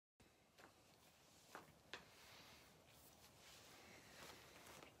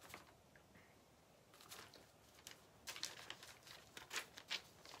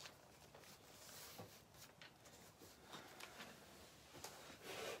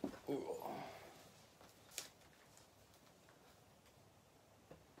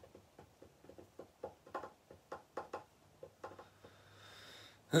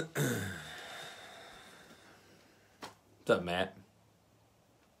What's up, Matt?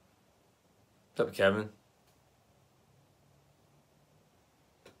 What's up, Kevin?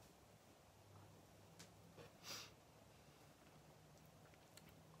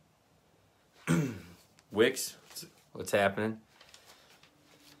 Wicks, what's happening?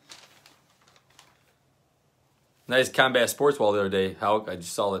 Nice combat sports wall the other day. How I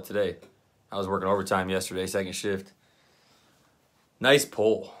just saw that today. I was working overtime yesterday, second shift. Nice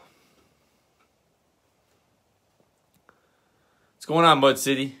pull. What's going on, Mud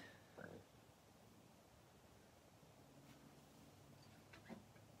City?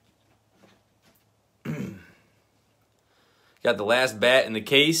 Got the last bat in the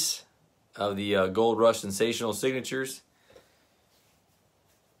case of the Gold Rush Sensational signatures.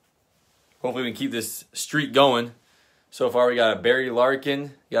 Hopefully we can keep this streak going. So far we got a Barry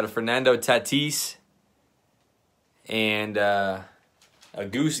Larkin, got a Fernando Tatis, and a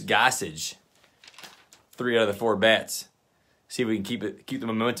Goose Gossage. 3 out of the 4 bats. See if we can keep the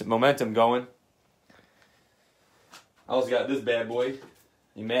momentum going. I also got this bad boy,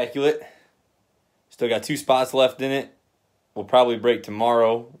 Immaculate. Still got 2 spots left in it. We'll probably break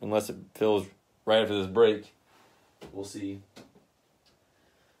tomorrow unless it fills right after this break. We'll see.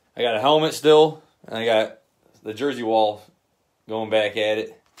 I got a helmet still, and I got the jersey wall going back at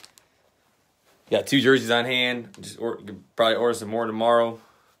it. Got 2 jerseys on hand. Probably order some more tomorrow.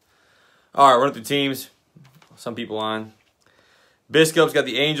 All right, run through teams. Some people on. Biskup's got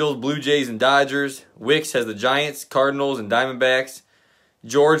the Angels, Blue Jays, and Dodgers. Wicks has the Giants, Cardinals, and Diamondbacks.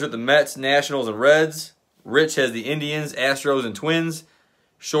 George with the Mets, Nationals, and Reds. Rich has the Indians, Astros, and Twins.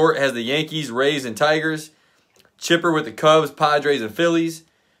 Short has the Yankees, Rays, and Tigers. Chipper with the Cubs, Padres, and Phillies.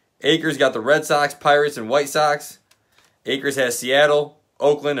 Akers got the Red Sox, Pirates, and White Sox. Akers has Seattle,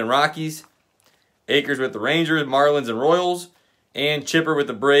 Oakland, and Rockies. Akers with the Rangers, Marlins, and Royals. And Chipper with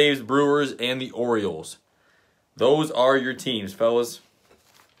the Braves, Brewers, and the Orioles. Those are your teams, fellas.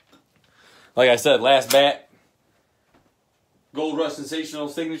 Like I said, last bat. Gold Rush Sensational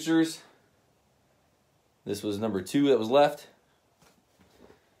signatures. This was number 2 that was left.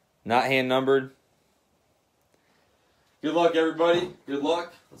 Not hand numbered. Good luck, everybody. Good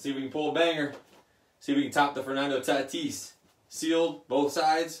luck. Let's see if we can pull a banger. See if we can top the Fernando Tatis. Sealed, both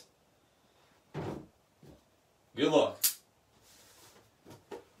sides. Good luck.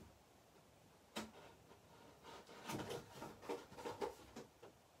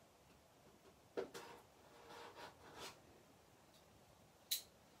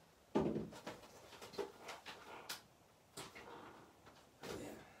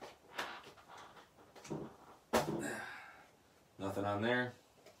 Nothing on there.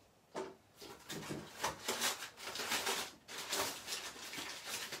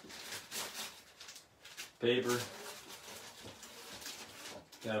 Paper.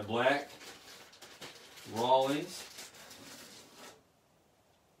 Got a black. Rawlings.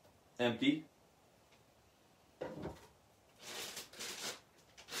 Empty.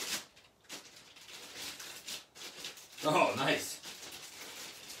 Oh, nice.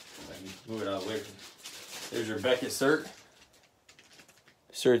 I can move it out of the way. There's your Beckett cert.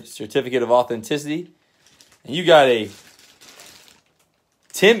 Certificate of authenticity. And you got a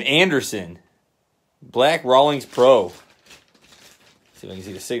Tim Anderson Black Rawlings Pro. See if I can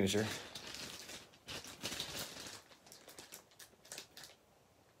see the signature.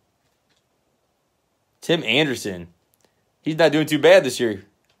 Tim Anderson. He's not doing too bad this year.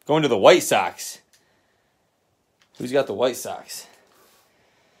 Going to the White Sox. Who's got the White Sox?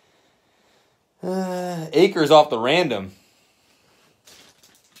 Akers off the random.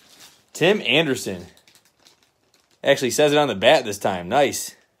 Tim Anderson. Actually says it on the bat this time.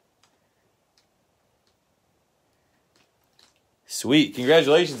 Nice. Sweet.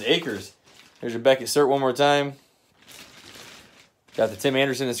 Congratulations, Akers. There's your Beckett cert one more time. Got the Tim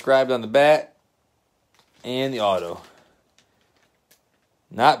Anderson inscribed on the bat. And the auto.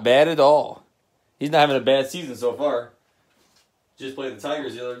 Not bad at all. He's not having a bad season so far. Just played the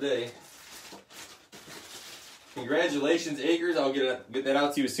Tigers the other day. Congratulations, Akers. I'll get that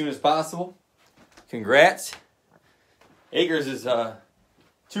out to you as soon as possible. Congrats. Akers is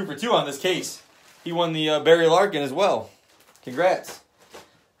 2 for 2 on this case. He won the Barry Larkin as well. Congrats.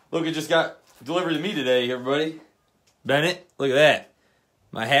 Look, it just got delivered to me today, everybody. Bennett, look at that.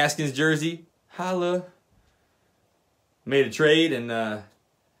 My Haskins jersey. Holla. Made a trade and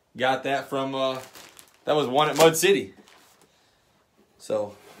got that from, that was one at Mud City.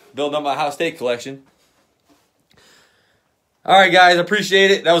 So, building up my Ohio State collection. All right, guys,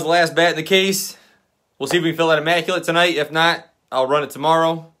 appreciate it. That was the last bat in the case. We'll see if we can fill that Immaculate tonight. If not, I'll run it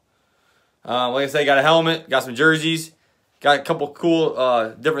tomorrow. Like I said, got a helmet, got some jerseys. got a couple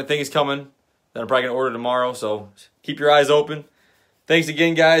cool different things coming that I'm probably going to order tomorrow. So keep your eyes open. Thanks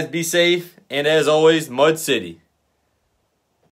again, guys. Be safe. And as always, Mud City.